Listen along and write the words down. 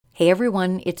Hey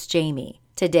everyone, it's Jamie.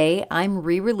 Today, I'm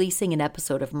re-releasing an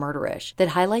episode of Murderish that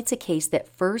highlights a case that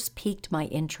first piqued my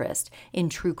interest in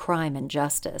true crime and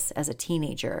justice as a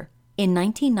teenager. In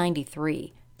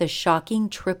 1993, the shocking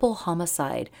triple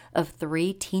homicide of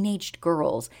 3 teenaged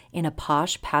girls in a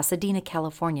posh Pasadena,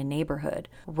 California neighborhood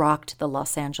rocked the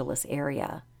Los Angeles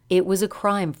area. It was a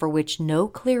crime for which no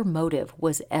clear motive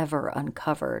was ever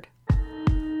uncovered.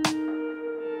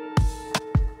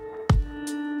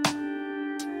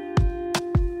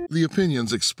 The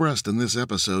opinions expressed in this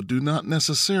episode do not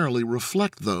necessarily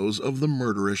reflect those of the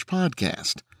Murderish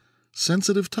podcast.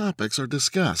 Sensitive topics are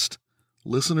discussed.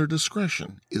 Listener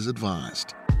discretion is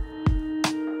advised.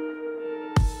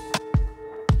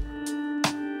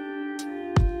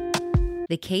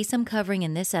 The case I'm covering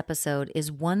in this episode is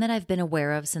one that I've been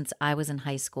aware of since I was in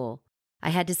high school. I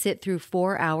had to sit through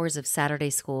 4 hours of Saturday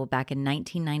school back in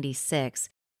 1996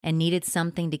 and needed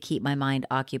something to keep my mind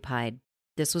occupied.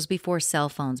 This was before cell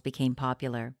phones became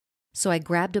popular. So I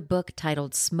grabbed a book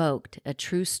titled Smoked, a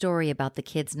true story about the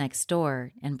kids next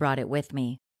door, and brought it with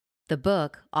me. The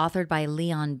book, authored by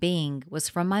Leon Bing, was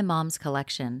from my mom's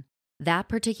collection. That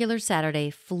particular Saturday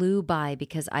flew by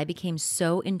because I became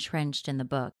so entrenched in the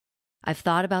book. I've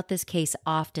thought about this case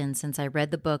often since I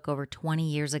read the book over 20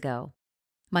 years ago.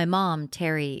 My mom,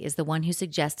 Terry, is the one who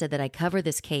suggested that I cover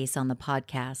this case on the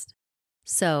podcast.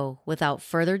 So, without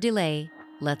further delay,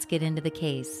 let's get into the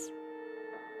case.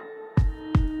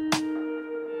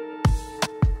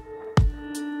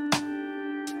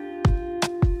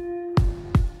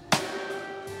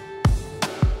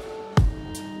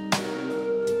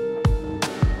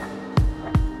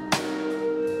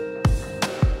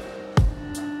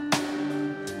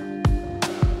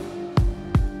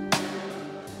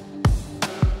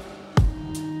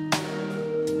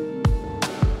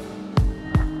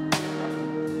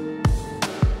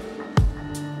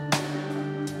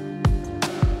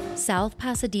 South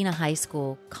Pasadena High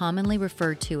School, commonly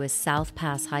referred to as South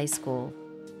Pass High School,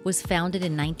 was founded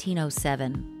in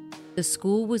 1907. The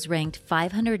school was ranked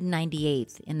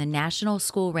 598th in the National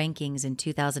School Rankings in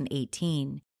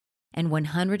 2018 and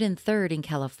 103rd in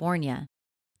California,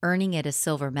 earning it a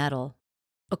silver medal.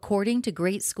 According to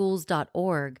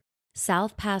greatschools.org,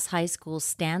 South Pass High School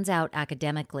stands out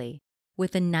academically,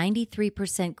 with a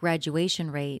 93%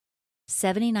 graduation rate,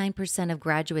 79% of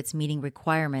graduates meeting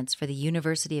requirements for the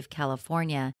University of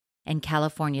California and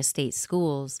California State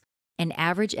Schools, an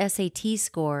average SAT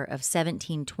score of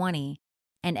 1720,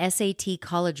 an SAT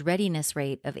college readiness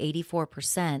rate of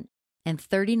 84%, and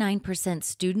 39%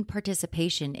 student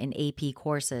participation in AP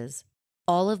courses.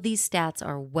 All of these stats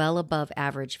are well above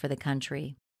average for the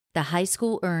country. The high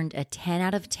school earned a 10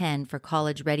 out of 10 for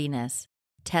college readiness,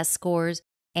 test scores,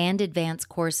 and advanced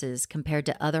courses compared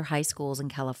to other high schools in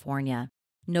California.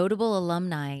 Notable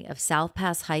alumni of South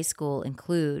Pass High School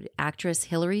include actress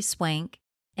Hilary Swank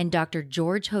and Dr.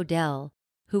 George Hodel,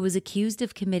 who was accused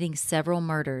of committing several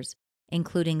murders,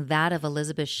 including that of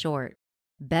Elizabeth Short,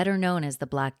 better known as the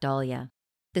Black Dahlia.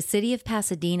 The city of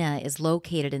Pasadena is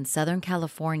located in Southern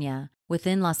California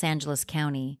within Los Angeles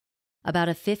County, about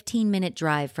a 15-minute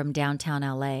drive from downtown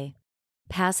LA.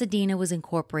 Pasadena was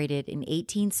incorporated in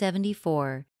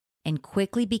 1874 and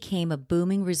quickly became a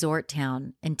booming resort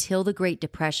town until the Great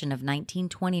Depression of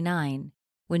 1929,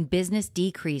 when business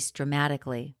decreased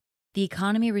dramatically. The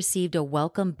economy received a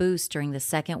welcome boost during the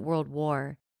Second World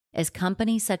War, as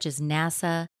companies such as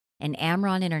NASA and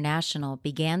Amron International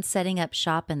began setting up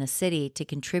shop in the city to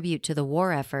contribute to the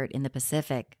war effort in the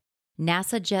Pacific.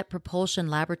 NASA Jet Propulsion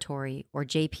Laboratory, or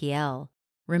JPL,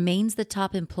 remains the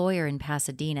top employer in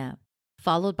Pasadena,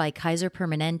 followed by Kaiser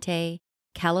Permanente,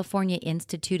 California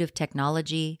Institute of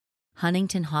Technology,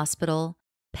 Huntington Hospital,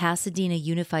 Pasadena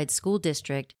Unified School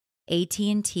District,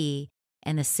 AT&T,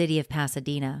 and the City of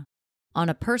Pasadena. On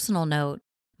a personal note,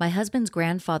 my husband's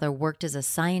grandfather worked as a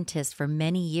scientist for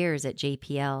many years at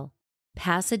JPL.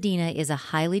 Pasadena is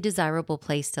a highly desirable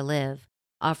place to live,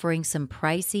 offering some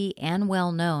pricey and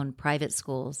well-known private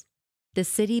schools. The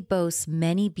city boasts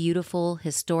many beautiful,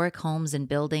 historic homes and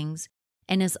buildings,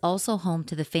 and is also home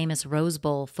to the famous Rose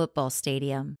Bowl football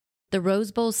stadium. The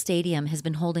Rose Bowl Stadium has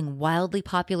been holding wildly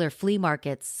popular flea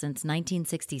markets since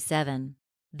 1967.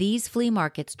 These flea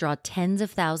markets draw tens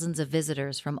of thousands of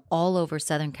visitors from all over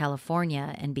Southern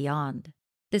California and beyond.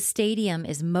 The stadium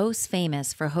is most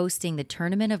famous for hosting the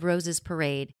Tournament of Roses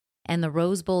parade and the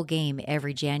Rose Bowl game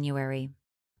every January.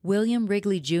 William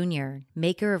Wrigley Jr.,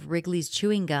 maker of Wrigley's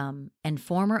Chewing Gum and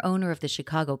former owner of the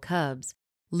Chicago Cubs,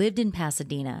 lived in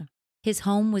Pasadena. His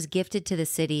home was gifted to the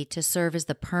city to serve as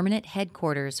the permanent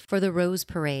headquarters for the Rose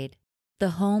Parade. The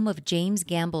home of James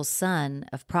Gamble's son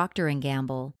of Procter &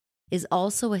 Gamble is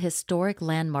also a historic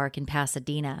landmark in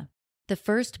Pasadena. The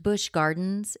first Busch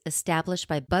Gardens, established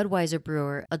by Budweiser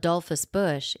brewer Adolphus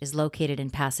Busch, is located in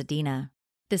Pasadena.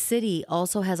 The city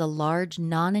also has a large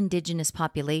non-indigenous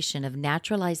population of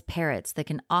naturalized parrots that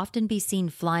can often be seen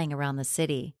flying around the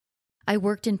city. I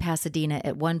worked in Pasadena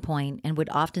at one point and would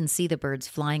often see the birds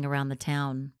flying around the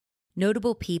town.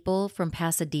 Notable people from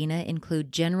Pasadena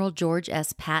include General George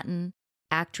S. Patton,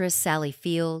 actress Sally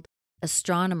Field,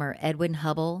 astronomer Edwin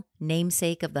Hubble,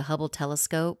 namesake of the Hubble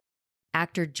telescope,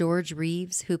 actor George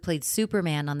Reeves, who played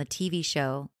Superman on the TV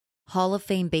show, Hall of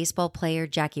Fame baseball player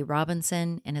Jackie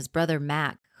Robinson, and his brother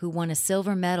Mac, who won a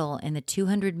silver medal in the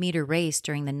 200-meter race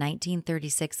during the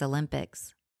 1936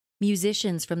 Olympics.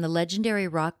 Musicians from the legendary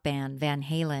rock band Van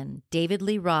Halen, David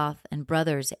Lee Roth, and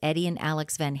brothers Eddie and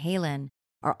Alex Van Halen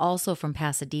are also from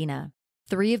Pasadena.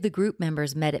 3 of the group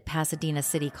members met at Pasadena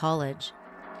City College.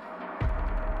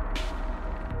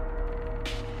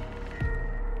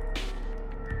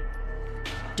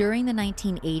 During the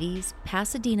 1980s,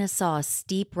 Pasadena saw a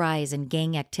steep rise in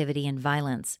gang activity and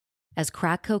violence as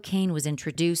crack cocaine was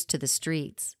introduced to the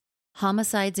streets.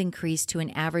 Homicides increased to an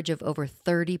average of over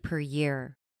 30 per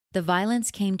year. The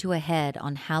violence came to a head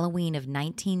on Halloween of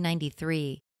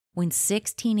 1993 when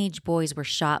 6 teenage boys were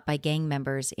shot by gang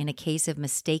members in a case of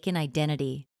mistaken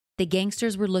identity. The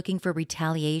gangsters were looking for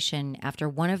retaliation after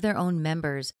one of their own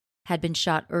members had been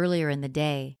shot earlier in the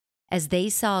day. As they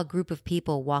saw a group of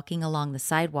people walking along the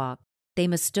sidewalk, they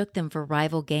mistook them for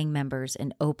rival gang members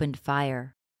and opened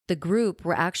fire. The group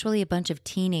were actually a bunch of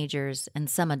teenagers and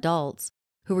some adults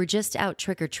who were just out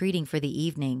trick-or-treating for the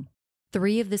evening.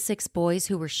 3 of the 6 boys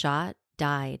who were shot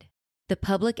died. The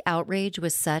public outrage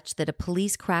was such that a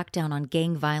police crackdown on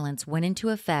gang violence went into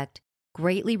effect,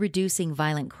 greatly reducing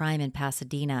violent crime in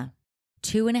Pasadena.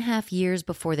 2.5 years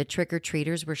before the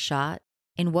trick-or-treaters were shot,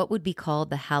 in what would be called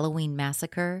the Halloween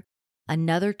Massacre,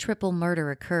 another triple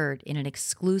murder occurred in an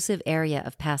exclusive area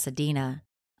of Pasadena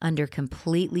under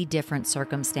completely different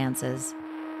circumstances.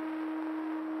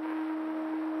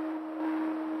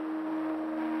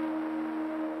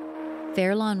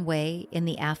 Fairlawn Way in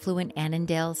the affluent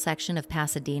Annandale section of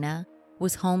Pasadena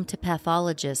was home to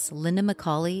pathologists Linda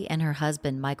McCauley and her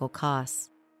husband Michael Koss.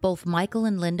 Both Michael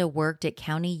and Linda worked at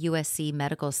County USC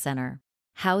Medical Center.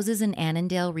 Houses in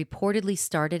Annandale reportedly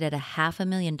started at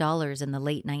 $500,000 in the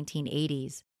late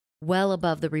 1980s, well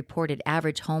above the reported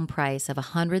average home price of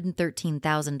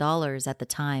 $113,000 at the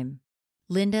time.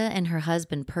 Linda and her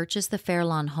husband purchased the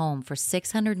Fairlawn home for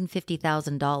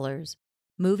 $650,000,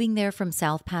 moving there from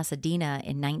South Pasadena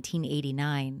in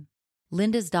 1989.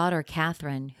 Linda's daughter,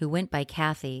 Catherine, who went by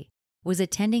Kathy, was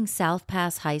attending South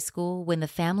Pass High School when the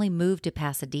family moved to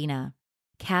Pasadena.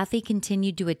 Kathy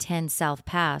continued to attend South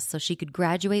Pass so she could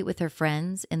graduate with her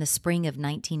friends in the spring of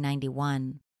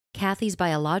 1991. Kathy's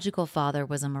biological father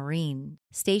was a Marine,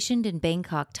 stationed in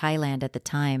Bangkok, Thailand at the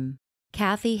time.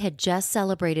 Kathy had just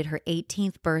celebrated her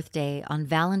 18th birthday on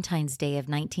Valentine's Day of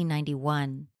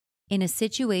 1991. In a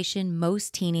situation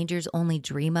most teenagers only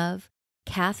dream of,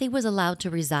 Kathy was allowed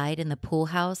to reside in the pool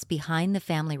house behind the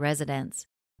family residence,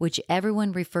 which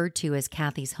everyone referred to as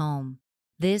Kathy's home.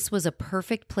 This was a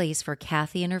perfect place for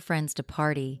Kathy and her friends to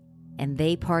party, and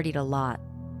they partied a lot.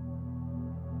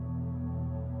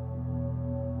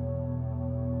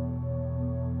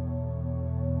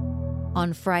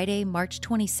 On Friday, March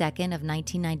 22nd of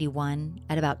 1991,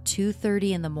 at about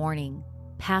 2:30 in the morning,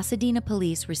 Pasadena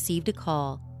police received a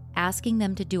call asking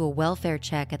them to do a welfare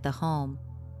check at the home,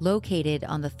 located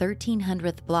on the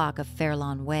 1300th block of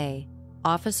Fairlawn Way.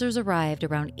 Officers arrived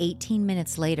around 18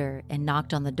 minutes later and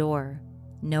knocked on the door.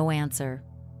 No answer.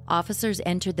 Officers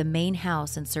entered the main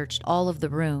house and searched all of the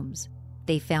rooms.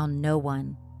 They found no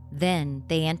one. Then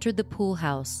they entered the pool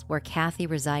house where Kathy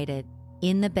resided.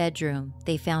 In the bedroom,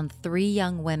 they found 3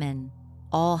 young women.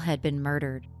 All had been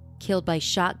murdered, killed by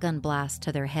shotgun blasts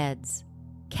to their heads.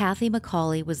 Kathy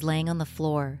McCauley was laying on the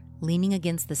floor, leaning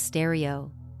against the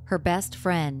stereo. Her best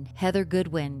friend, Heather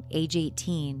Goodwin, age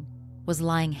 18, was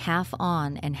lying half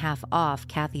on and half off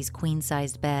Kathy's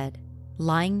queen-sized bed.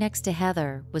 Lying next to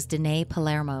Heather was Danae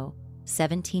Palermo,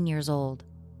 17 years old.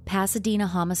 Pasadena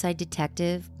homicide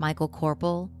detective Michael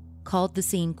Corporal called the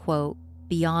scene, quote,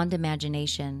 beyond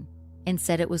imagination, and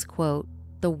said it was, quote,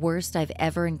 the worst I've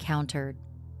ever encountered.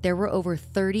 There were over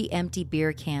 30 empty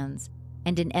beer cans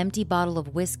and an empty bottle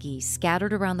of whiskey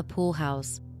scattered around the pool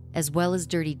house, as well as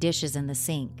dirty dishes in the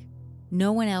sink.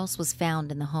 No one else was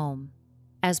found in the home.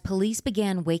 As police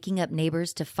began waking up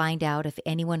neighbors to find out if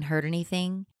anyone heard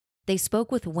anything, they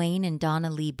spoke with Wayne and Donna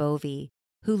Lee Bovey,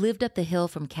 who lived up the hill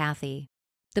from Kathy.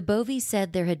 The Boveys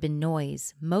said there had been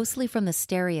noise, mostly from the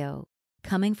stereo,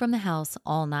 coming from the house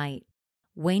all night.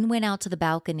 Wayne went out to the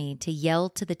balcony to yell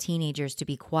to the teenagers to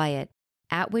be quiet,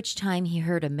 at which time he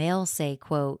heard a male say,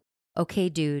 quote, "Okay,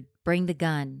 dude, bring the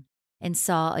gun," and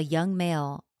saw a young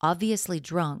male, obviously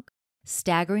drunk,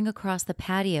 staggering across the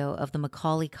patio of the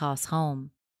Macaulay Coss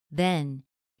home. Then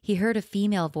he heard a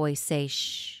female voice say,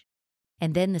 "Shh,"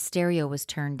 and then the stereo was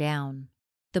turned down.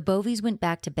 The Bovies went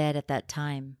back to bed at that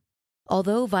time.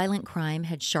 Although violent crime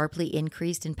had sharply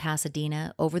increased in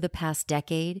Pasadena over the past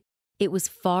decade, it was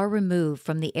far removed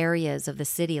from the areas of the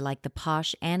city like the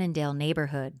posh Annandale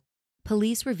neighborhood.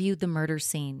 Police reviewed the murder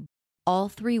scene. All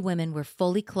three women were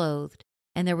fully clothed,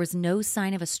 and there was no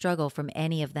sign of a struggle from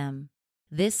any of them.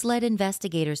 This led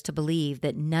investigators to believe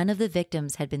that none of the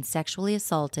victims had been sexually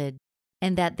assaulted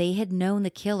and that they had known the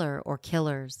killer or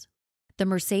killers. The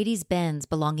Mercedes-Benz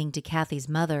belonging to Kathy's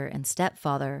mother and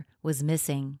stepfather was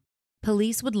missing.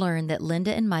 Police would learn that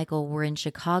Linda and Michael were in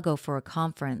Chicago for a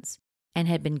conference and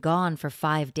had been gone for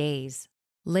 5 days.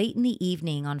 Late in the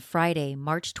evening on Friday,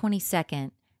 March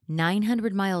 22nd,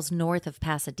 900 miles north of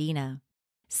Pasadena,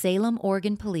 Salem,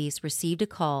 Oregon police received a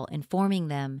call informing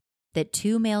them that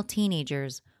 2 male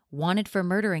teenagers wanted for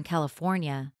murder in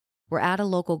California were at a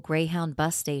local Greyhound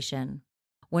bus station.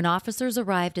 When officers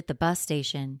arrived at the bus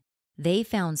station, they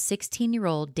found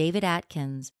 16-year-old David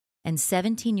Atkins and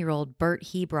 17-year-old Bert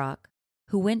Hebrock,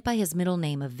 who went by his middle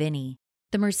name of Vinny.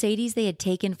 The Mercedes they had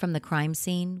taken from the crime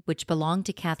scene, which belonged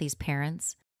to Kathy's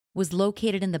parents, was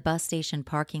located in the bus station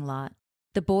parking lot.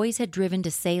 The boys had driven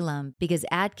to Salem because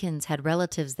Atkins had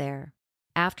relatives there.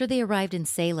 After they arrived in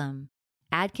Salem,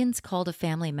 Atkins called a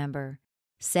family member,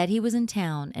 said he was in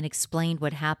town, and explained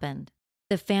what happened.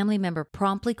 The family member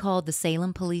promptly called the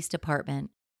Salem Police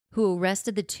Department, who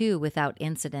arrested the two without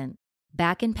incident.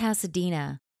 Back in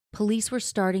Pasadena, police were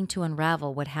starting to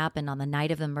unravel what happened on the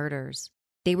night of the murders.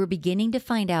 They were beginning to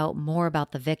find out more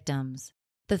about the victims.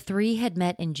 The three had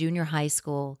met in junior high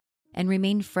school and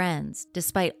remained friends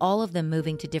despite all of them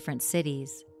moving to different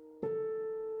cities.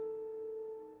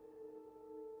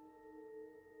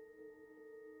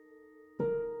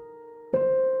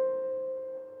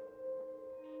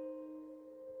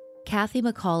 Kathy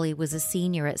Macaulay was a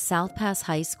senior at South Pass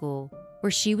High School, where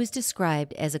she was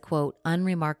described as a, quote,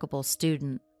 unremarkable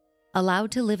student. Allowed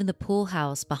to live in the pool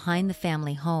house behind the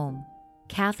family home,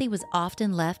 Kathy was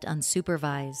often left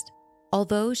unsupervised.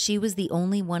 Although she was the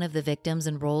only one of the victims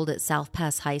enrolled at South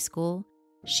Pass High School,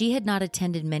 she had not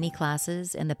attended many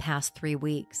classes in the past 3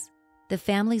 weeks. The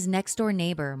family's next-door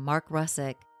neighbor, Mark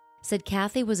Russick, said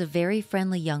Kathy was a very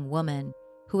friendly young woman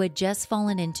who had just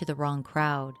fallen into the wrong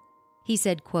crowd. He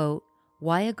said, quote,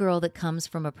 "Why a girl that comes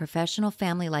from a professional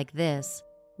family like this,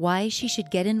 why she should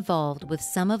get involved with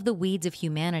some of the weeds of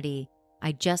humanity,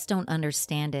 I just don't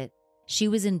understand it. She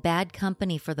was in bad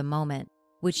company for the moment,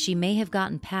 which she may have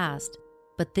gotten past,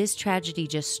 but this tragedy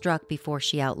just struck before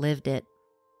she outlived it."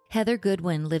 Heather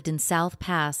Goodwin lived in South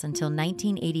Pass until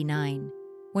 1989,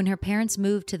 when her parents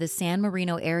moved to the San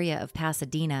Marino area of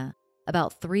Pasadena,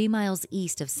 about 3 miles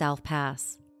east of South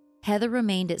Pass. Heather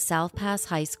remained at South Pass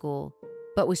High School,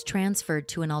 but was transferred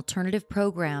to an alternative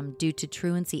program due to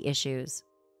truancy issues.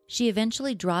 She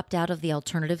eventually dropped out of the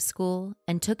alternative school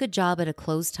and took a job at a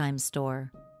clothes-time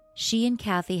store. She and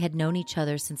Kathy had known each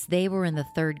other since they were in the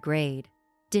 3rd grade.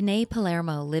 Danae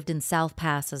Palermo lived in South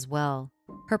Pass as well.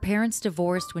 Her parents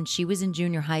divorced when she was in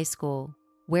junior high school,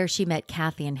 where she met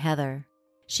Kathy and Heather.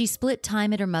 She split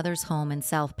time at her mother's home in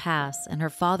South Pass and her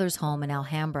father's home in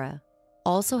Alhambra.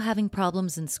 Also having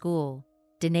problems in school,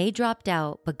 Danae dropped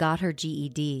out but got her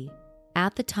GED.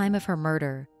 At the time of her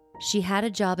murder, she had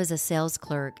a job as a sales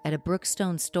clerk at a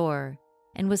Brookstone store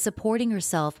and was supporting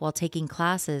herself while taking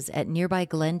classes at nearby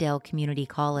Glendale Community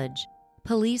College.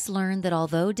 Police learned that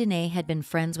although Danae had been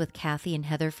friends with Kathy and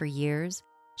Heather for years,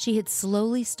 she had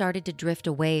slowly started to drift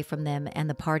away from them and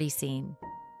the party scene.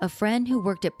 A friend who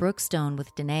worked at Brookstone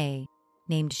with Danae,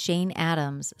 named Shane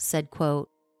Adams, said, quote,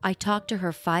 "I talked to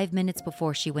her 5 minutes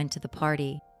before she went to the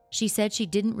party. She said she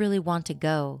didn't really want to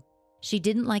go. She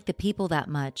didn't like the people that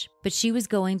much, but she was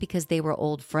going because they were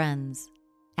old friends."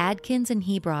 Adkins and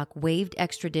Hebrock waived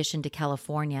extradition to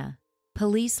California.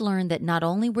 Police learned that not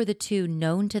only were the two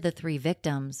known to the 3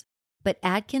 victims, but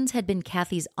Adkins had been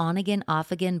Kathy's on-again,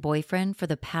 off-again boyfriend for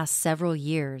the past several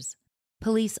years.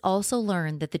 Police also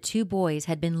learned that the 2 boys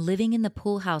had been living in the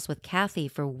pool house with Kathy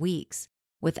for weeks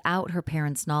without her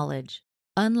parents' knowledge.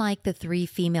 Unlike the 3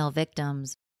 female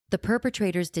victims, the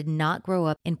perpetrators did not grow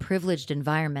up in privileged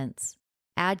environments.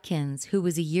 Adkins, who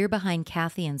was a year behind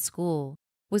Kathy in school,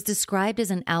 was described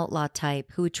as an outlaw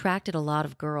type who attracted a lot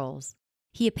of girls.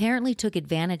 He apparently took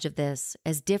advantage of this,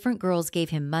 as different girls gave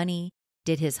him money,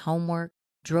 did his homework,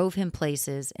 drove him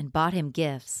places, and bought him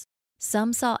gifts.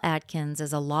 Some saw Adkins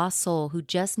as a lost soul who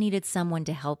just needed someone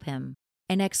to help him.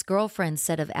 An ex-girlfriend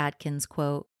said of Adkins,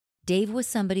 quote, "Dave was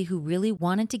somebody who really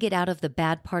wanted to get out of the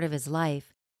bad part of his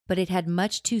life, but it had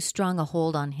much too strong a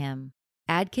hold on him."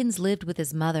 Adkins lived with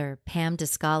his mother, Pam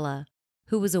DeScala,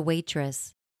 who was a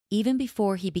waitress. Even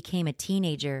before he became a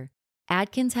teenager,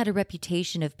 Adkins had a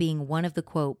reputation of being one of the,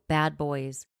 quote, bad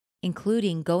boys,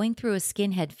 including going through a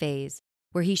skinhead phase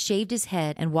where he shaved his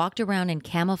head and walked around in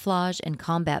camouflage and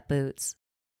combat boots.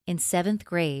 In 7th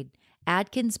grade,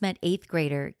 Adkins met 8th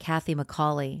grader Kathy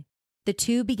McCauley. The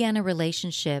two began a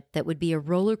relationship that would be a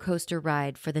roller coaster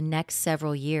ride for the next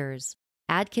several years.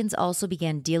 Adkins also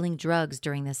began dealing drugs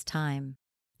during this time.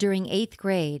 During 8th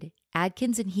grade,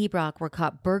 Adkins and Hebrock were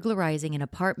caught burglarizing an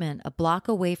apartment a block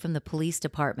away from the police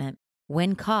department.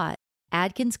 When caught,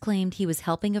 Adkins claimed he was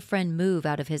helping a friend move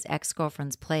out of his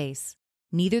ex-girlfriend's place.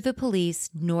 Neither the police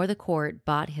nor the court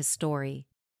bought his story.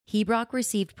 Hebrock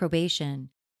received probation,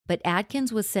 but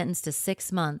Adkins was sentenced to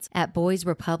 6 months at Boys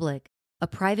Republic, a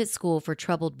private school for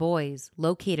troubled boys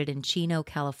located in Chino,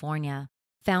 California.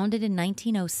 Founded in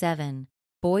 1907,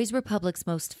 Boys Republic's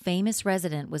most famous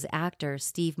resident was actor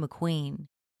Steve McQueen,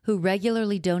 who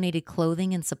regularly donated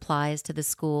clothing and supplies to the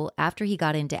school after he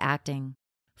got into acting.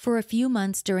 For a few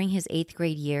months during his 8th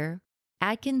grade year,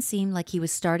 Adkins seemed like he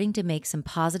was starting to make some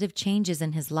positive changes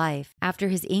in his life after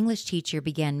his English teacher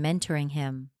began mentoring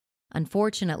him.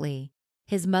 Unfortunately,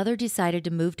 his mother decided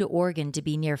to move to Oregon to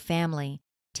be near family,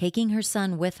 taking her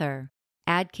son with her.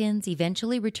 Adkins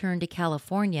eventually returned to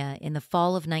California in the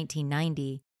fall of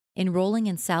 1990, enrolling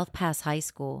in South Pass High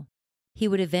School. He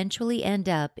would eventually end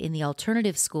up in the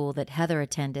alternative school that Heather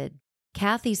attended.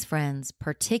 Kathy's friends,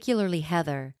 particularly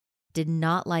Heather, did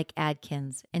not like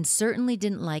Adkins and certainly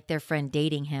didn't like their friend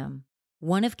dating him.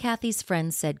 One of Kathy's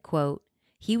friends said, quote,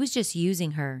 "He was just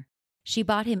using her. She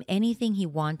bought him anything he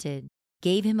wanted,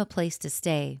 gave him a place to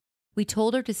stay. We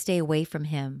told her to stay away from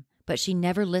him, but she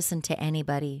never listened to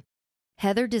anybody."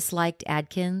 Heather disliked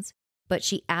Adkins, but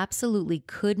she absolutely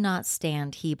could not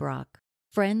stand Hebrock.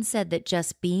 Friends said that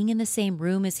just being in the same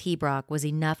room as Hebrock was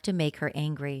enough to make her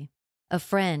angry. A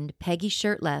friend, Peggy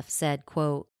Shirtleff, said,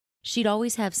 quote, "She'd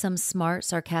always have some smart,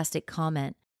 sarcastic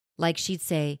comment, like she'd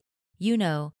say, 'You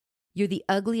know, you're the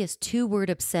ugliest 2-word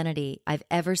obscenity I've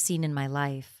ever seen in my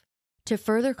life.'" To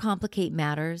further complicate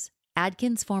matters,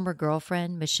 Adkins' former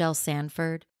girlfriend, Michelle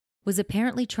Sanford, was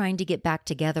apparently trying to get back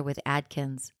together with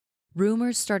Adkins.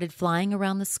 Rumors started flying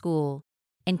around the school,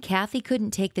 and Kathy couldn't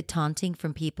take the taunting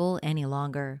from people any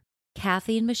longer.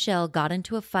 Kathy and Michelle got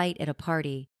into a fight at a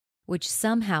party, which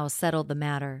somehow settled the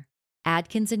matter.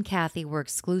 Adkins and Kathy were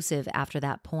exclusive after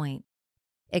that point.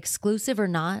 Exclusive or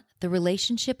not, the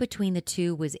relationship between the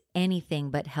two was anything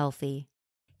but healthy.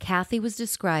 Kathy was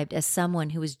described as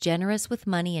someone who was generous with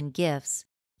money and gifts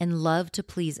and loved to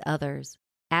please others.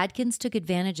 Adkins took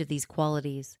advantage of these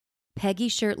qualities. Peggy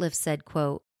Shirtleff said,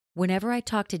 quote, "Whenever I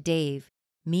talked to Dave,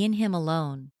 me and him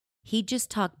alone, he'd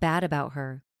just talk bad about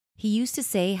her. He used to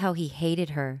say how he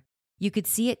hated her. You could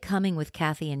see it coming with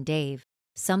Kathy and Dave.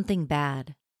 Something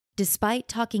bad." Despite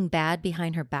talking bad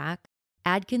behind her back,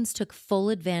 Adkins took full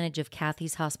advantage of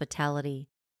Kathy's hospitality,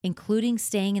 including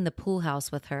staying in the pool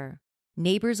house with her.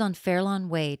 Neighbors on Fairlawn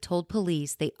Way told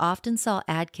police they often saw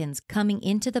Adkins coming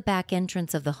into the back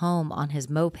entrance of the home on his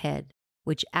moped,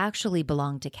 which actually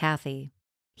belonged to Kathy.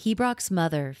 Hebrock's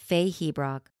mother, Faye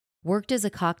Hebrock, worked as a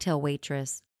cocktail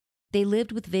waitress. They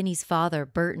lived with Vinny's father,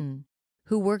 Burton,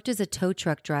 who worked as a tow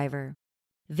truck driver.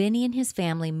 Vinny and his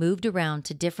family moved around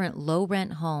to different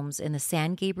low-rent homes in the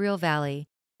San Gabriel Valley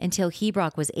until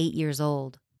Hebrock was 8 years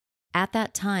old. At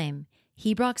that time,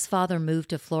 Hebrock's father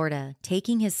moved to Florida,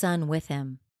 taking his son with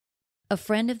him. A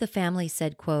friend of the family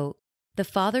said, quote, "The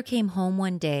father came home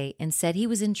one day and said he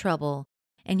was in trouble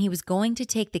and he was going to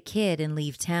take the kid and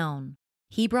leave town."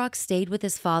 Hebrock stayed with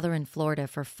his father in Florida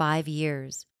for 5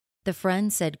 years. The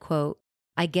friend said, quote,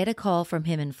 "I get a call from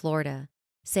him in Florida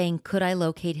saying, could I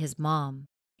locate his mom?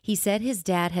 He said his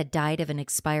dad had died of an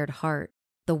expired heart.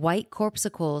 The white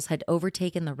corpuscles had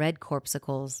overtaken the red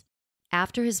corpuscles.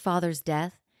 After his father's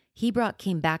death, Hebrock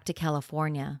came back to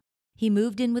California. He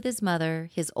moved in with his mother,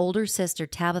 his older sister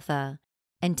Tabitha,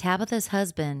 and Tabitha's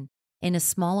husband in a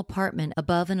small apartment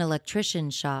above an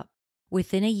electrician's shop.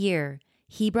 Within a year,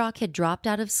 Hebrock had dropped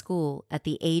out of school at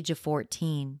the age of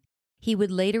 14. He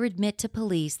would later admit to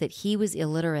police that he was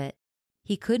illiterate.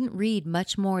 He couldn't read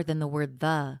much more than the word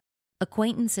 "the."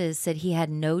 Acquaintances said he had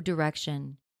no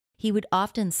direction. He would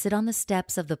often sit on the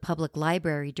steps of the public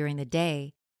library during the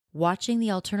day, watching the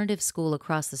alternative school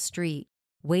across the street,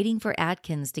 waiting for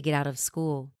Adkins to get out of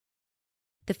school.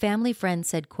 The family friend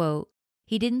said, quote,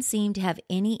 "He didn't seem to have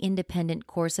any independent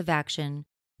course of action,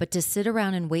 but to sit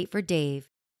around and wait for Dave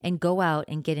and go out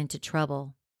and get into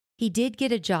trouble. He did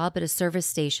get a job at a service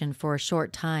station for a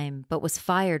short time, but was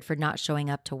fired for not showing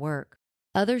up to work.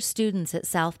 Other students at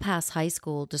South Pass High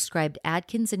School described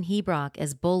Adkins and Hebrock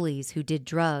as bullies who did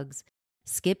drugs,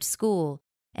 skipped school,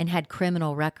 and had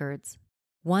criminal records.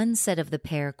 One said of the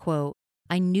pair, quote,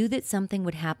 "I knew that something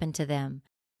would happen to them,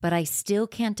 but I still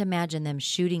can't imagine them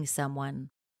shooting someone."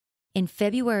 In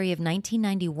February of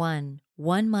 1991,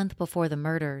 1 month before the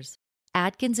murders,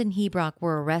 Adkins and Hebrock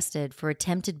were arrested for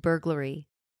attempted burglary.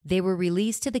 They were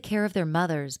released to the care of their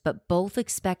mothers, but both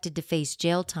expected to face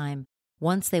jail time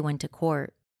once they went to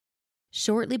court.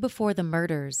 Shortly before the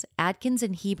murders, Adkins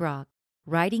and Hebrock,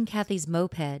 riding Kathy's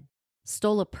moped,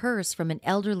 stole a purse from an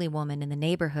elderly woman in the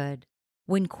neighborhood.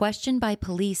 When questioned by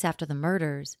police after the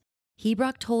murders,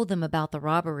 Hebrock told them about the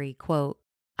robbery, quote,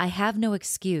 "I have no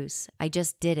excuse, I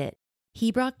just did it."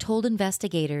 Hebrock told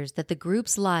investigators that the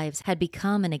group's lives had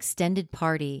become an extended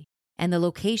party, and the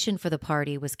location for the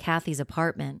party was Kathy's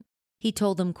apartment. He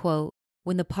told them, quote,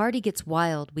 "When the party gets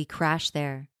wild, we crash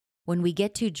there. When we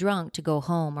get too drunk to go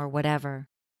home or whatever."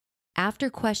 After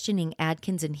questioning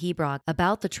Adkins and Hebrock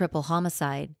about the triple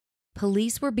homicide,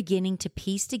 police were beginning to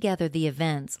piece together the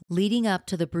events leading up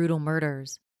to the brutal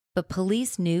murders. But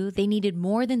police knew they needed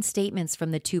more than statements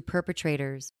from the two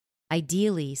perpetrators,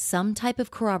 ideally some type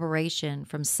of corroboration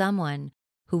from someone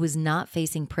who was not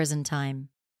facing prison time.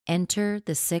 Enter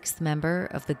the sixth member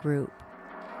of the group.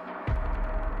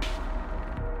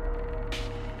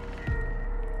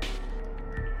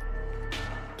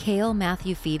 Cale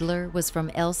Matthew Fiedler was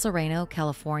from El Sereno,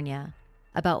 California,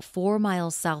 about 4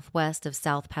 miles southwest of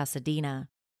South Pasadena.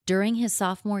 During his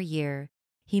sophomore year,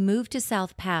 he moved to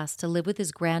South Pass to live with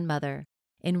his grandmother,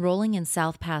 enrolling in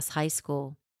South Pass High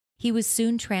School. He was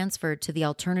soon transferred to the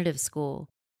alternative school,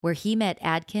 where he met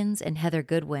Adkins and Heather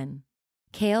Goodwin.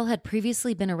 Cale had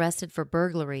previously been arrested for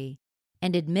burglary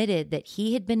and admitted that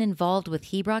he had been involved with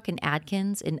Hebrock and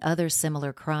Adkins in other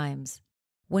similar crimes.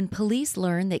 When police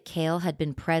learned that Cale had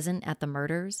been present at the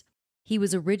murders, he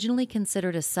was originally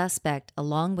considered a suspect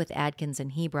along with Adkins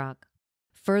and Hebrock.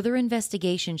 Further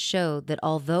investigation showed that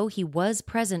although he was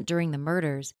present during the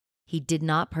murders, he did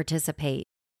not participate.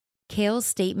 Cale's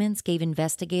statements gave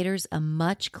investigators a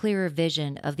much clearer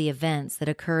vision of the events that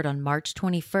occurred on March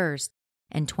 21st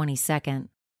and 22nd.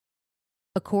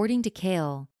 According to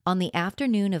Cale, on the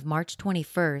afternoon of March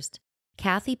 21st,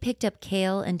 Kathy picked up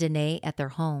Cale and Danae at their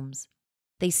homes.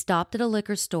 They stopped at a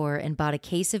liquor store and bought a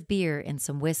case of beer and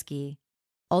some whiskey.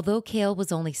 Although Cale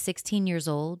was only 16 years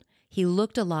old, he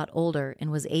looked a lot older and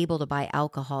was able to buy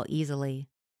alcohol easily.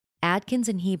 Adkins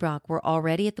and Hebrock were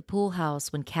already at the pool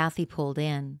house when Kathy pulled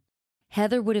in.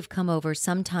 Heather would have come over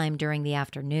sometime during the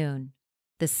afternoon.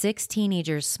 The 6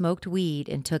 teenagers smoked weed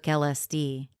and took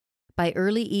LSD. By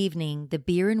early evening, the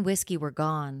beer and whiskey were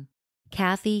gone.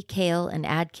 Kathy, Cale, and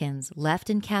Adkins left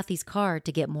in Kathy's car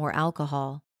to get more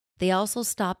alcohol. They also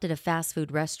stopped at a fast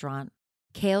food restaurant.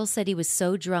 Cale said he was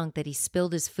so drunk that he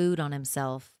spilled his food on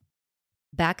himself.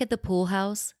 Back at the pool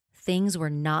house, things were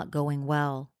not going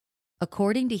well.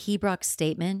 According to Hebrock's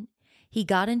statement, he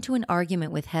got into an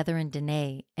argument with Heather and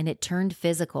Danae, and it turned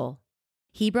physical.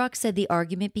 Hebrock said the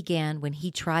argument began when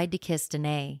he tried to kiss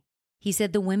Danae. He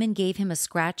said the women gave him a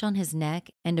scratch on his neck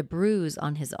and a bruise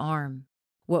on his arm.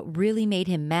 What really made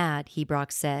him mad,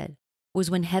 Hebrock said,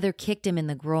 was when Heather kicked him in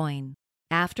the groin.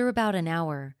 After about an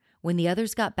hour, when the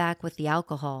others got back with the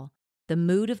alcohol, the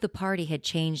mood of the party had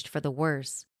changed for the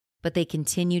worse, but they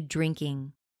continued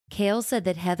drinking. Cale said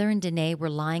that Heather and Danae were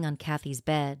lying on Kathy's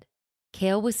bed.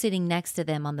 Cale was sitting next to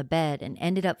them on the bed and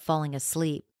ended up falling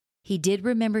asleep. He did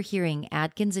remember hearing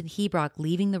Adkins and Hebrock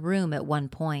leaving the room at one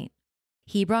point.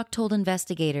 Hebrock told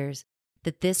investigators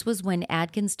that this was when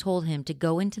Adkins told him to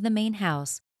go into the main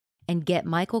house and get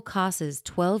Michael Koss's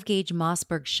 12-gauge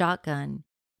Mossberg shotgun,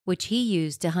 which he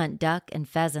used to hunt duck and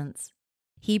pheasants.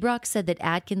 Hebrock said that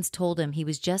Adkins told him he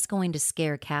was just going to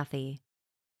scare Kathy.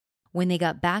 When they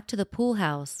got back to the pool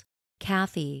house,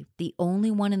 Kathy, the only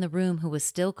one in the room who was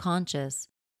still conscious,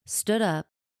 stood up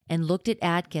and looked at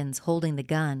Adkins holding the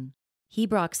gun.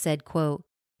 Hebrock said, quote,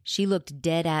 "She looked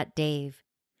dead at Dave.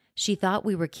 She thought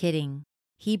we were kidding."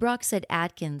 Hebrock said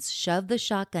Adkins shoved the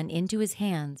shotgun into his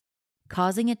hands,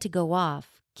 causing it to go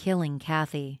off, killing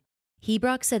Kathy.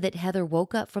 Hebrock said that Heather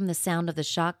woke up from the sound of the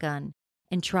shotgun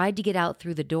and tried to get out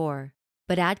through the door,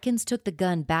 but Adkins took the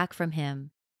gun back from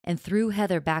him and threw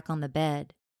Heather back on the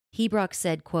bed. Hebrock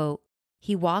said, quote,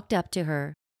 "He walked up to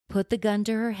her, put the gun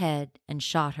to her head, and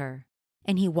shot her.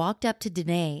 And he walked up to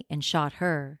Danae and shot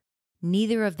her.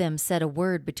 Neither of them said a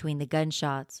word between the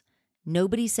gunshots.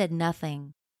 Nobody said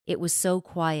nothing. It was so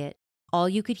quiet. All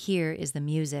you could hear is the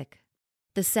music."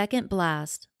 The second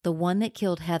blast, the one that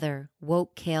killed Heather,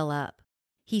 woke Cale up.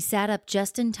 He sat up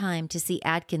just in time to see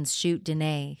Adkins shoot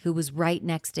Danae, who was right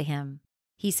next to him.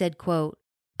 He said, quote,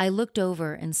 "I looked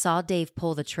over and saw Dave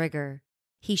pull the trigger.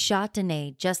 He shot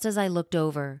Danae just as I looked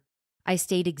over. I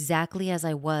stayed exactly as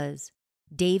I was.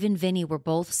 Dave and Vinny were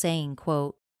both saying,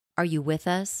 quote, 'Are you with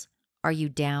us? Are you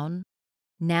down?'"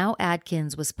 Now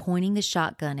Adkins was pointing the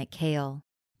shotgun at Cale.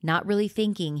 Not really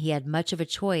thinking he had much of a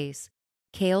choice,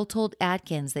 Cale told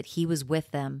Adkins that he was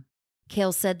with them.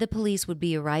 Cale said the police would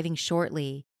be arriving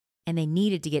shortly, and they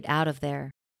needed to get out of there.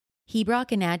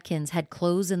 Hebrock and Adkins had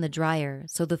clothes in the dryer,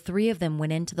 so the three of them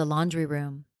went into the laundry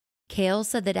room. Cale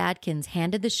said that Adkins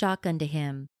handed the shotgun to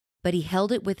him, but he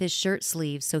held it with his shirt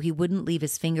sleeves so he wouldn't leave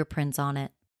his fingerprints on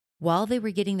it. While they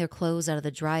were getting their clothes out of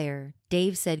the dryer,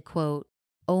 Dave said, quote,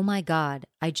 "Oh my God,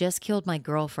 I just killed my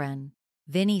girlfriend."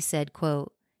 Vinny said,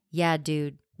 quote, "Yeah,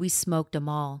 dude, we smoked 'em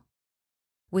all."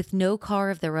 With no car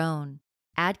of their own,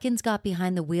 Adkins got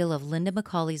behind the wheel of Linda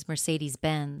McCauley's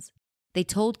Mercedes-Benz. They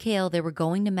told Cale they were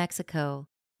going to Mexico.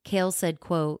 Cale said,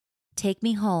 quote, "Take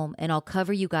me home and I'll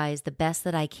cover you guys the best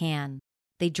that I can."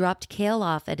 They dropped Cale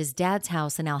off at his dad's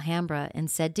house in Alhambra and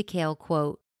said to Cale,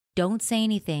 quote, "Don't say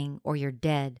anything or you're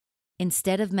dead."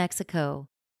 Instead of Mexico,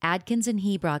 Adkins and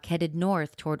Hebrock headed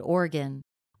north toward Oregon,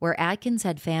 where Adkins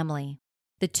had family.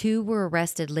 The two were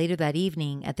arrested later that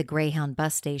evening at the Greyhound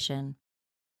bus station.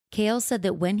 Cale said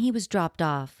that when he was dropped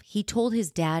off, he told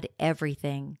his dad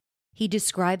everything. He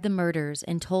described the murders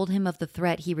and told him of the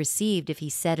threat he received if he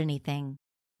said anything.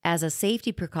 As a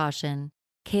safety precaution,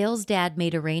 Cale's dad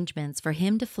made arrangements for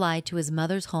him to fly to his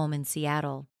mother's home in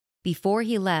Seattle. Before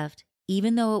he left,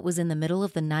 even though it was in the middle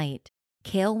of the night,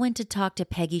 Cale went to talk to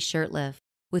Peggy Shirtliff,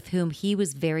 with whom he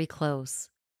was very close.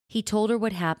 He told her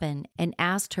what happened and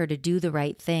asked her to do the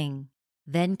right thing.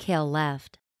 Then Cale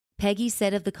left. Peggy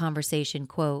said of the conversation,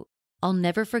 quote, "I'll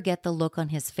never forget the look on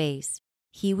his face.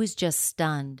 He was just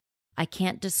stunned. I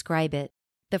can't describe it.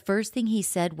 The first thing he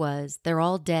said was, 'They're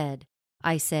all dead.'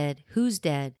 I said, 'Who's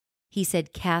dead?' He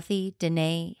said, 'Kathy,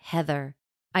 Danae, Heather.'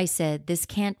 I said, 'This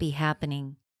can't be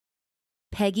happening.'"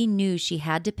 Peggy knew she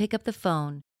had to pick up the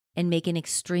phone and make an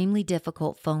extremely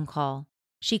difficult phone call.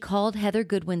 She called Heather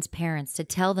Goodwin's parents to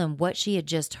tell them what she had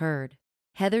just heard.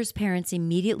 Heather's parents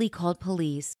immediately called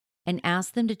police and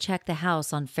asked them to check the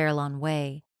house on Fairlawn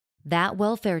Way. That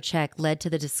welfare check led to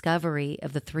the discovery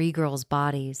of the three girls'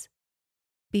 bodies.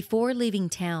 Before leaving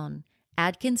town,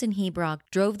 Adkins and Hebrock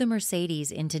drove the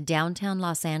Mercedes into downtown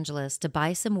Los Angeles to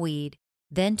buy some weed,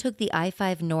 then took the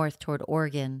I-5 north toward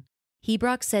Oregon.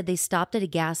 Hebrock said they stopped at a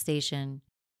gas station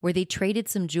where they traded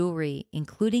some jewelry,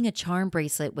 including a charm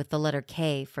bracelet with the letter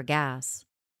K, for gas.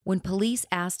 When police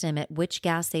asked him at which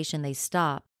gas station they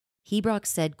stopped, Hebrock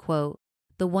said, quote,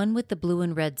 "The one with the blue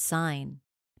and red sign."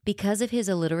 Because of his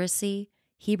illiteracy,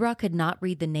 Hebrock could not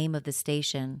read the name of the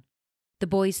station. The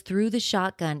boys threw the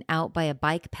shotgun out by a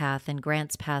bike path in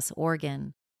Grants Pass,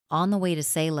 Oregon, on the way to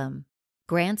Salem.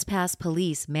 Grants Pass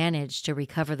police managed to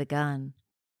recover the gun.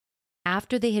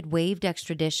 After they had waived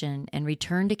extradition and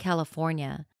returned to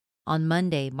California, on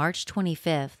Monday, March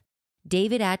 25th,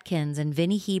 David Adkins and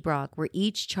Vinny Hebrock were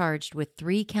each charged with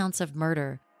 3 counts of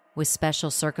murder with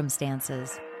special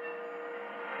circumstances.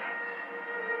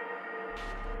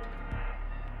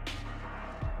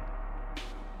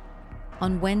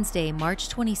 On Wednesday, March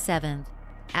 27th,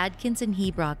 Adkins and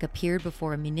Hebrock appeared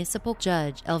before a municipal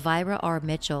judge, Elvira R.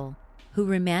 Mitchell, who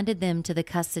remanded them to the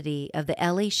custody of the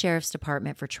LA Sheriff's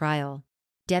Department for trial.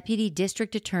 Deputy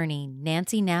District Attorney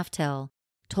Nancy Naftel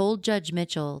told Judge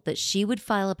Mitchell that she would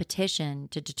file a petition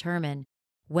to determine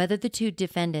whether the 2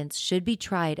 defendants should be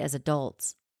tried as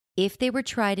adults. If they were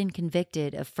tried and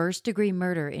convicted of first-degree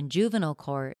murder in juvenile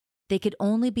court, they could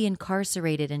only be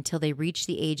incarcerated until they reached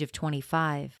the age of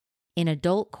 25. In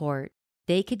adult court,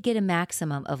 they could get a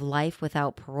maximum of life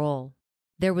without parole.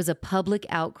 There was a public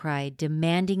outcry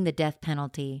demanding the death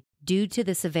penalty due to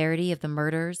the severity of the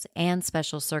murders and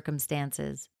special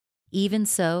circumstances. Even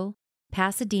so,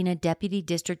 Pasadena Deputy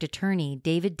District Attorney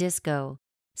David Disco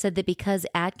said that because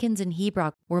Adkins and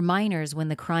Hebrock were minors when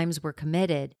the crimes were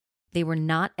committed, they were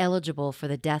not eligible for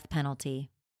the death penalty.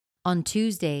 On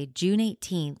Tuesday, June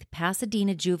 18th,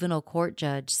 Pasadena Juvenile Court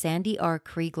Judge Sandy R.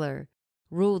 Kriegler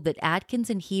ruled that Adkins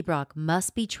and Hebrock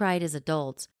must be tried as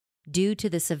adults due to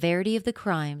the severity of the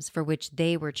crimes for which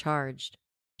they were charged.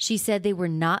 She said they were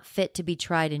not fit to be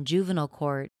tried in juvenile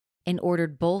court and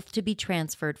ordered both to be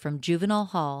transferred from juvenile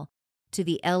hall to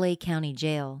the LA County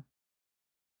Jail.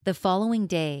 The following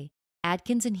day,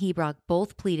 Adkins and Hebrock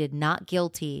both pleaded not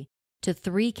guilty to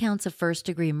 3 counts of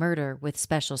first-degree murder with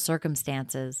special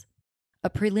circumstances. A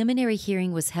preliminary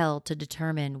hearing was held to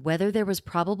determine whether there was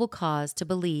probable cause to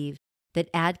believe that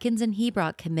Adkins and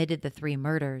Hebrock committed the 3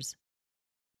 murders.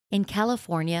 In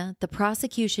California, the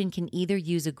prosecution can either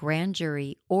use a grand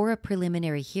jury or a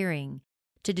preliminary hearing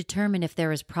to determine if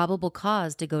there is probable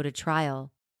cause to go to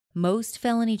trial. Most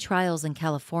felony trials in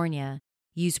California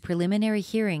use preliminary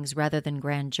hearings rather than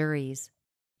grand juries.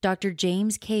 Dr.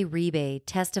 James K. Rebe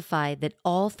testified that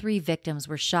all 3 victims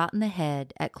were shot in the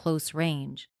head at close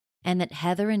range, and that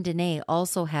Heather and Danae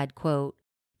also had, quote,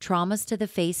 traumas to the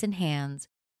face and hands,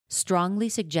 strongly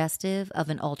suggestive of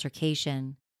an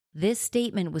altercation. This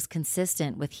statement was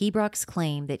consistent with Hebrock's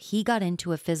claim that he got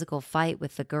into a physical fight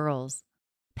with the girls.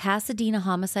 Pasadena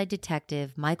homicide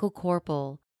detective Michael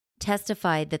Corpel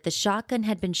testified that the shotgun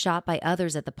had been shot by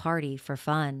others at the party for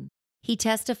fun. He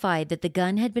testified that the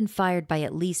gun had been fired by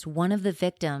at least one of the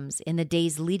victims in the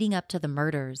days leading up to the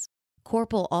murders.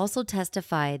 Corpel also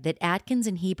testified that Adkins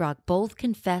and Hebrock both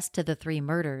confessed to the 3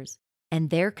 murders, and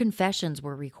their confessions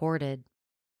were recorded.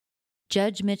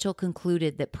 Judge Mitchell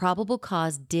concluded that probable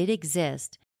cause did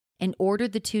exist and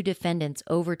ordered the 2 defendants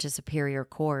over to Superior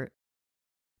Court.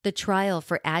 The trial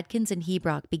for Adkins and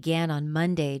Hebrock began on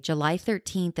Monday, July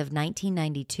 13th of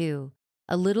 1992,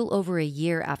 a little over a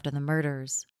year after the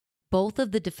murders. Both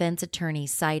of the defense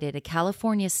attorneys cited a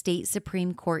California State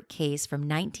Supreme Court case from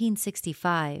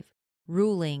 1965,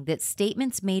 ruling that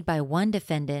statements made by one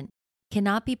defendant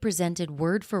cannot be presented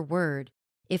word for word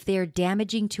if they are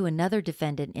damaging to another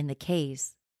defendant in the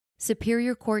case.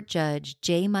 Superior Court Judge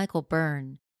J. Michael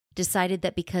Byrne decided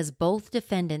that because both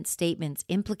defendants' statements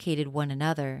implicated one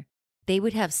another, they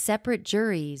would have separate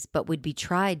juries but would be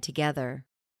tried together.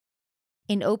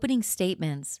 In opening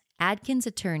statements, Adkins'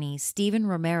 attorney Stephen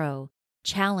Romero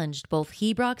challenged both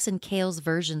Hebrock's and Cale's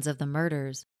versions of the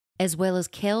murders, as well as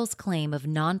Cale's claim of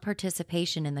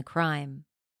non-participation in the crime.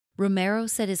 Romero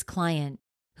said his client,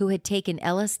 who had taken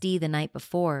LSD the night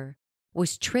before,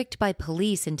 was tricked by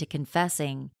police into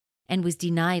confessing and was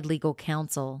denied legal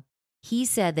counsel. He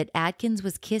said that Adkins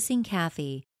was kissing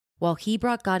Kathy while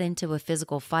Hebrock got into a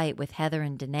physical fight with Heather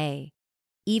and Danae,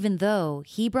 even though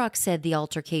Hebrock said the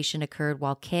altercation occurred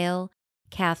while Cale,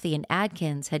 Kathy, and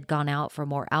Adkins had gone out for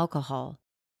more alcohol.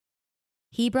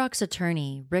 Hebrock's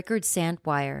attorney, Rickard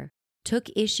Sandwire, took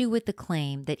issue with the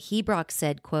claim that Hebrock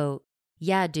said, quote,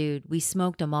 yeah, dude, we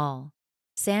smoked 'em all.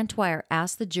 Sandwire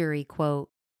asked the jury, quote,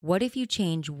 what if you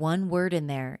change one word in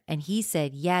there? And he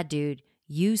said, yeah, dude,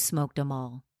 you smoked 'em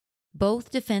all.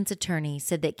 Both defense attorneys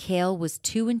said that Cale was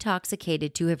too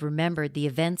intoxicated to have remembered the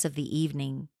events of the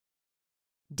evening.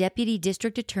 Deputy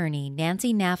District Attorney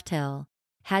Nancy Naftel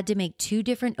had to make 2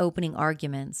 different opening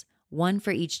arguments, one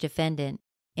for each defendant,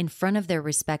 in front of their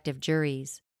respective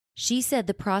juries. She said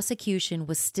the prosecution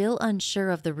was still unsure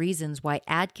of the reasons why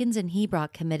Adkins and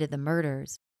Hebrock committed the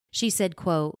murders. She said,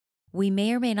 quote, we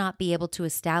may or may not be able to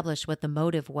establish what the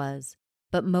motive was,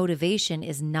 but motivation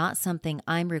is not something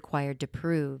I'm required to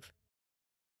prove.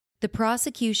 The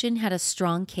prosecution had a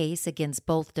strong case against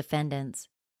both defendants.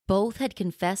 Both had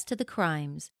confessed to the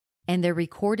crimes, and their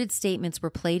recorded statements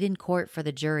were played in court for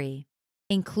the jury.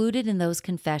 Included in those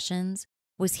confessions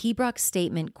was Hebrock's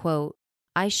statement, quote,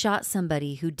 I shot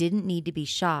somebody who didn't need to be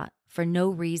shot for no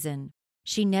reason.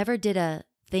 She never did a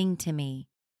thing to me.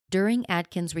 During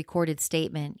Adkins' recorded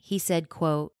statement, he said,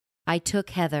 quote, I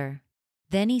took Heather.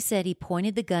 Then he said he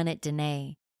pointed the gun at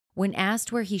Danae. When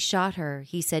asked where he shot her,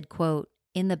 he said, quote,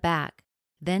 in the back.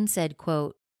 Then said,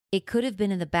 quote, it could have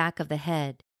been in the back of the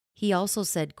head. He also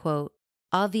said, quote,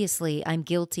 obviously I'm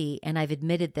guilty and I've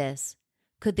admitted this.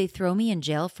 Could they throw me in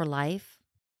jail for life?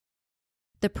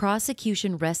 The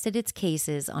prosecution rested its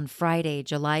cases on Friday,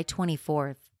 July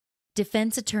 24th.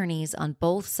 Defense attorneys on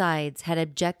both sides had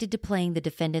objected to playing the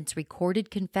defendants' recorded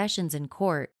confessions in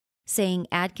court, saying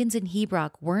Adkins and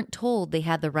Hebrock weren't told they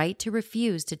had the right to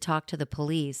refuse to talk to the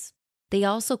police. They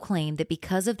also claimed that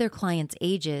because of their clients'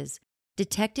 ages,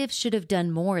 detectives should have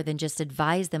done more than just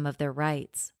advise them of their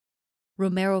rights.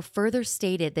 Romero further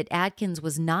stated that Adkins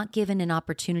was not given an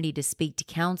opportunity to speak to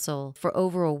counsel for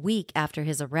over a week after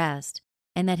his arrest,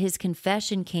 and that his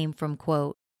confession came from,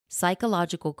 quote,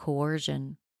 psychological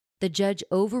coercion. The judge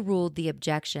overruled the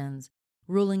objections,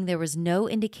 ruling there was no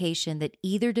indication that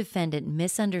either defendant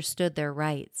misunderstood their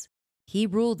rights. He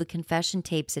ruled the confession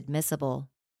tapes admissible.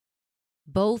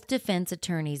 Both defense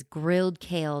attorneys grilled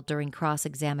Cale during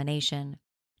cross-examination,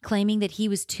 claiming that he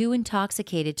was too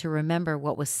intoxicated to remember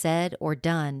what was said or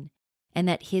done, and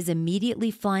that his immediately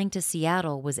flying to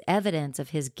Seattle was evidence of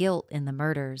his guilt in the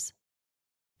murders.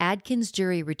 Adkins'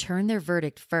 jury returned their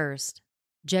verdict first.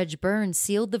 Judge Burns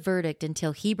sealed the verdict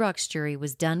until Hebrock's jury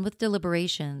was done with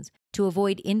deliberations to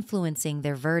avoid influencing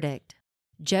their verdict.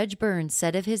 Judge Burns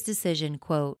said of his decision,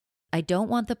 quote, "I don't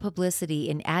want the publicity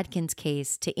in Adkins'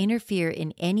 case to interfere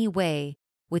in any way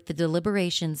with the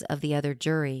deliberations of the other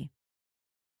jury."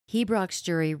 Hebrock's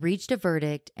jury reached a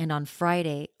verdict, and on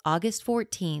Friday, August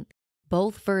 14th,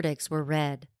 both verdicts were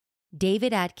read.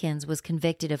 David Adkins was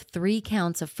convicted of 3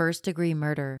 counts of first-degree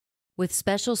murder, with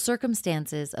special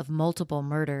circumstances of multiple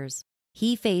murders.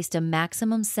 He faced a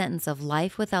maximum sentence of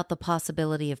life without the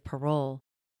possibility of parole.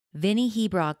 Vinnie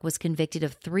Hebrock was convicted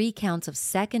of 3 counts of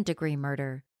second-degree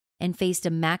murder and faced a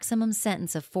maximum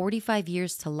sentence of 45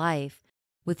 years to life,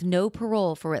 with no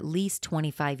parole for at least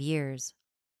 25 years.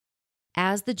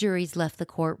 As the juries left the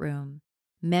courtroom,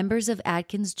 members of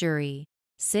Adkins' jury,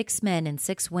 6 men and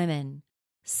 6 women,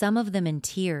 some of them in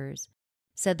tears,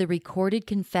 said the recorded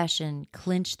confession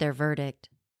clinched their verdict.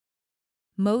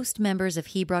 Most members of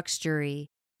Hebrock's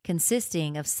jury,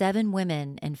 consisting of 7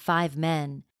 women and 5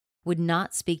 men, would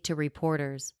not speak to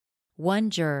reporters. One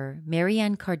juror,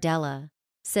 Marianne Cardella,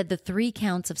 said the 3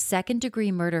 counts of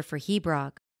second-degree murder for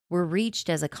Hebrock were reached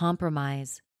as a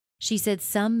compromise. She said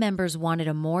some members wanted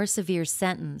a more severe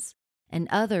sentence and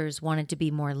others wanted to be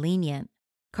more lenient.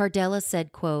 Cardella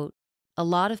said, quote, "A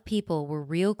lot of people were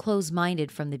real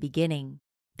close-minded from the beginning.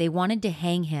 They wanted to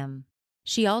hang him."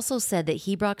 She also said that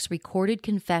Hebrock's recorded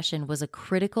confession was a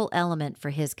critical element for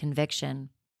his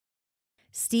conviction.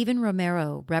 Stephen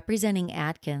Romero, representing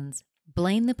Adkins,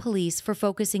 blamed the police for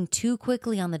focusing too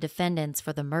quickly on the defendants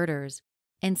for the murders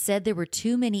and said there were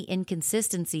too many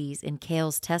inconsistencies in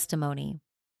Cale's testimony.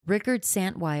 Rickard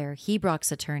Santwire,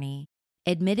 Hebrock's attorney,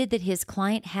 admitted that his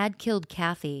client had killed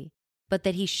Kathy, but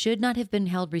that he should not have been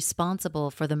held responsible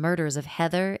for the murders of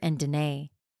Heather and Danae.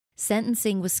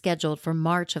 Sentencing was scheduled for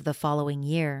March of the following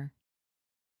year.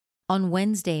 On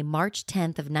Wednesday, March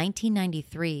 10th of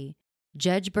 1993,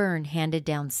 Judge Byrne handed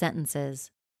down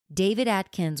sentences. David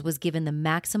Adkins was given the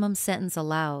maximum sentence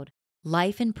allowed,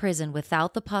 life in prison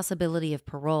without the possibility of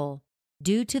parole.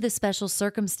 Due to the special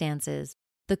circumstances,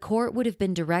 the court would have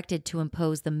been directed to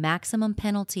impose the maximum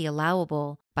penalty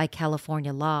allowable by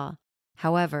California law.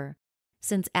 However,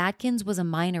 since Adkins was a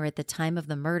minor at the time of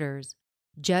the murders,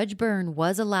 Judge Byrne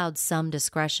was allowed some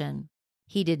discretion.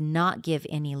 He did not give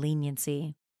any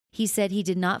leniency. He said he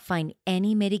did not find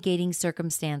any mitigating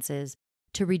circumstances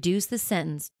to reduce the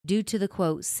sentence due to the,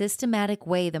 quote, systematic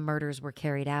way the murders were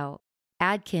carried out.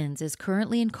 Adkins is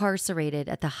currently incarcerated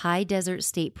at the High Desert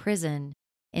State Prison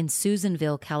in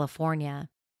Susanville, California.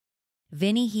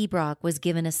 Vinnie Hebrock was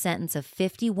given a sentence of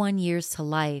 51 years to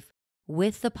life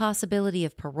with the possibility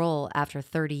of parole after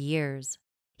 30 years.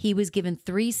 He was given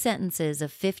 3 sentences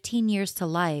of 15 years to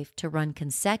life to run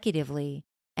consecutively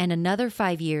and another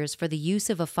 5 years for the use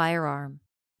of a firearm.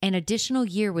 An additional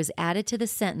year was added to the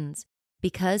sentence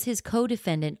because his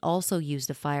co-defendant also used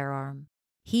a firearm.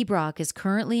 Hebrock is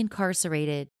currently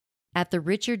incarcerated at the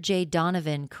Richard J.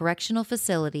 Donovan Correctional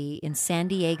Facility in San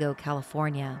Diego,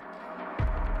 California.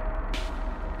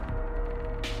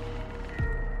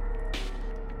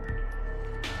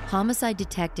 Homicide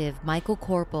detective Michael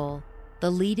Corpel,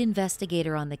 the lead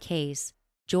investigator on the case,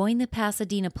 joined the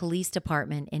Pasadena Police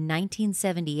Department in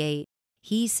 1978.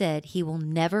 He said he will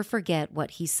never forget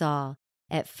what he saw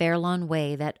at Fairlawn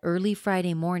Way that early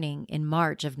Friday morning in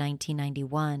March of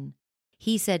 1991.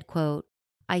 He said, quote,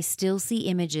 "I still see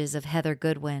images of Heather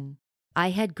Goodwin.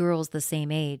 I had girls the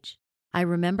same age. I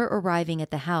remember arriving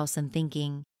at the house and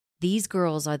thinking, these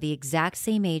girls are the exact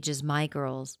same age as my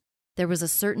girls. There was a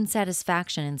certain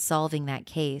satisfaction in solving that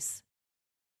case."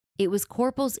 It was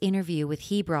Corpel's interview with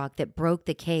Hebrock that broke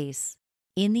the case.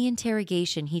 In the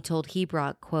interrogation, he told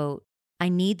Hebrock, quote, "I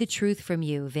need the truth from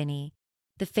you, Vinnie.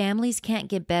 The families can't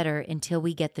get better until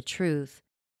we get the truth.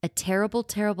 A terrible,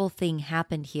 terrible thing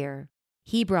happened here."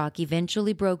 Hebrock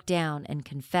eventually broke down and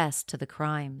confessed to the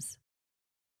crimes.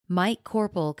 Mike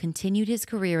Corpel continued his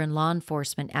career in law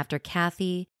enforcement after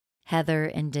Kathy, Heather,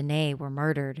 and Danae were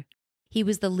murdered. He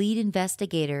was the lead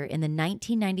investigator in the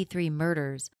 1993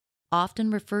 murders,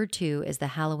 often referred to as the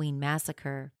Halloween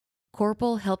Massacre.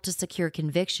 Corpel helped to secure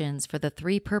convictions for the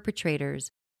 3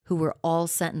 perpetrators who were all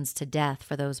sentenced to death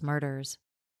for those murders.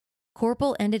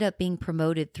 Corpel ended up being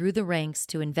promoted through the ranks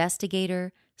to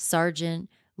investigator, sergeant,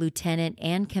 lieutenant,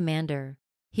 and commander.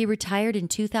 He retired in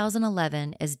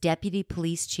 2011 as deputy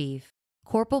police chief.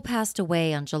 Corpel passed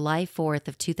away on July 4th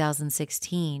of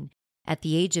 2016 at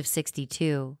the age of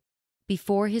 62.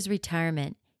 Before his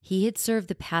retirement, he had served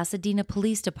the Pasadena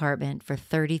Police Department for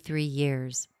 33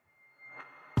 years.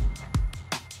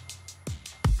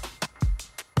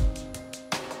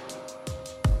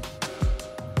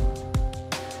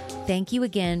 Thank you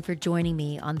again for joining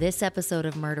me on this episode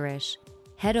of Murderish.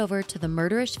 head over to the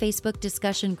Murderish Facebook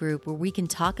discussion group where we can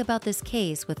talk about this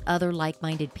case with other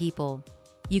like-minded people.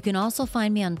 You can also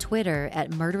find me on Twitter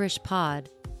at MurderishPod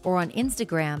or on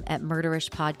Instagram at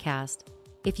MurderishPodcast.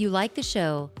 If you like the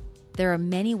show, there are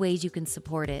many ways you can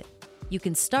support it. You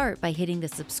can start by hitting the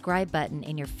subscribe button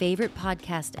in your favorite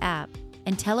podcast app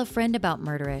and tell a friend about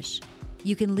Murderish.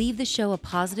 You can leave the show a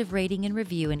positive rating and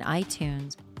review in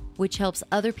iTunes, which helps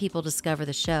other people discover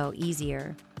the show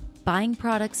easier. Buying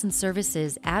products and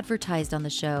services advertised on the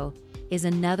show is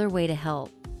another way to help.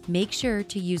 Make sure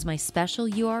to use my special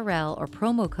URL or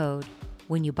promo code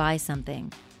when you buy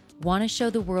something. Want to show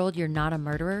the world you're not a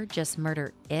murderer, just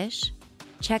murder-ish?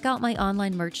 Check out my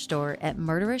online merch store at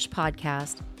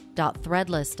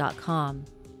murderishpodcast.threadless.com.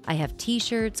 I have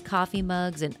t-shirts, coffee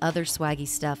mugs, and other swaggy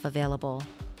stuff available.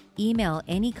 Email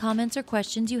any comments or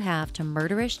questions you have to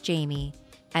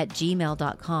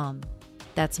murderishjamie@gmail.com.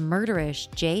 That's murderish,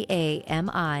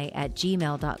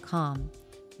 JAMI@gmail.com.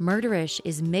 Murderish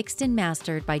is mixed and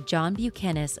mastered by John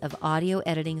Buchanan of Audio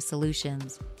Editing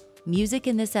Solutions. Music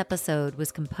in this episode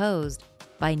was composed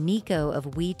by Nico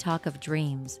of We Talk of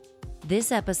Dreams.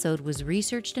 This episode was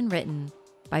researched and written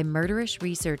by Murderish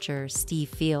researcher Steve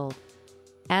Field.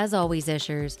 As always,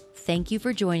 Ishers, thank you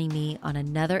for joining me on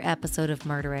another episode of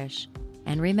Murderish.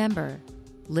 And remember,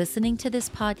 listening to this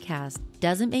podcast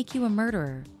doesn't make you a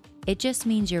murderer. It just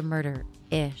means you're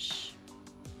murder-ish.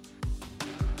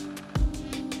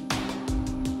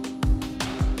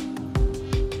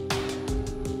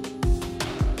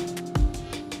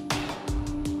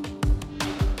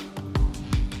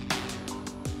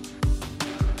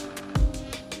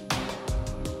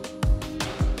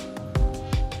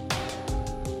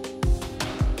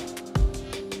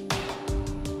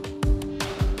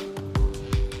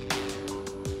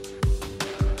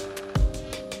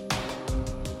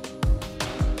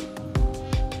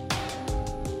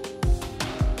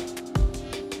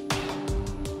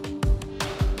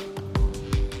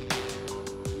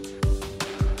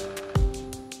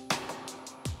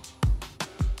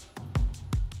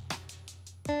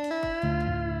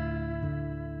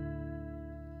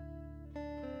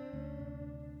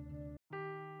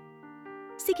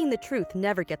 Seeking the truth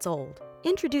never gets old.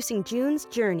 Introducing June's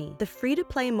Journey, the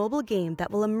free-to-play mobile game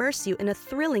that will immerse you in a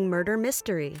thrilling murder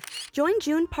mystery. Join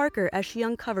June Parker as she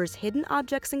uncovers hidden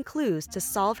objects and clues to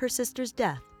solve her sister's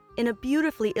death in a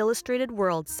beautifully illustrated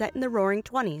world set in the Roaring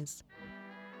 '20s.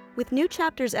 With new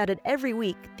chapters added every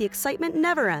week, the excitement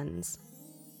never ends.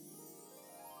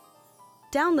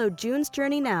 Download June's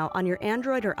Journey now on your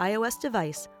Android or iOS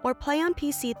device, or play on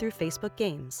PC through Facebook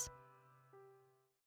Games.